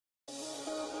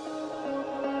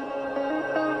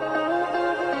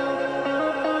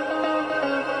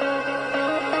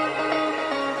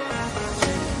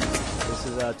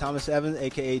Thomas Evans,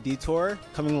 aka Detour,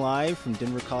 coming live from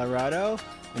Denver, Colorado,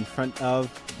 in front of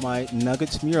my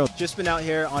Nuggets mural. Just been out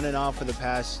here on and off for the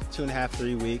past 2.5,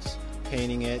 3 weeks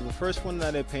painting it. The first one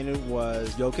that I painted was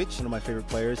Jokic, one of my favorite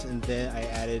players, and then I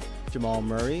added Jamal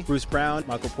Murray, Bruce Brown,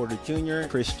 Michael Porter Jr.,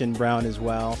 Christian Brown as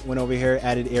well. Went over here,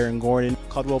 added Aaron Gordon,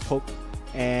 Caldwell Pope,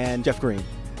 and Jeff Green.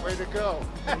 Way to go.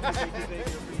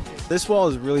 This wall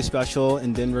is really special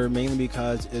in Denver, mainly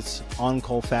because it's on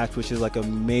Colfax, which is like a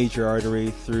major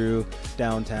artery through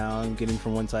downtown, getting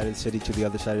from one side of the city to the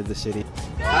other side of the city.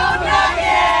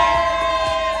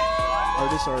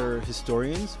 Artists are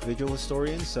historians, visual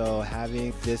historians, so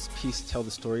having this piece tell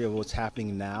the story of what's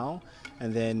happening now,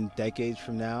 and then decades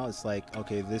from now, it's like,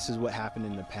 okay, this is what happened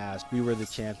in the past. We were the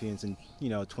champions in,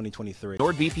 2023.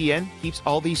 NordVPN keeps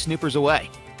all these snoopers away.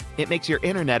 It makes your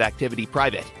internet activity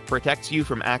private, protects you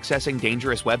from accessing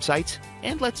dangerous websites,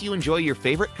 and lets you enjoy your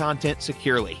favorite content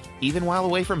securely, even while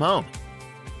away from home.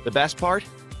 The best part?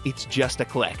 It's just a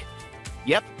click.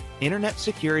 Yep, internet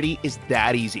security is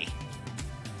that easy.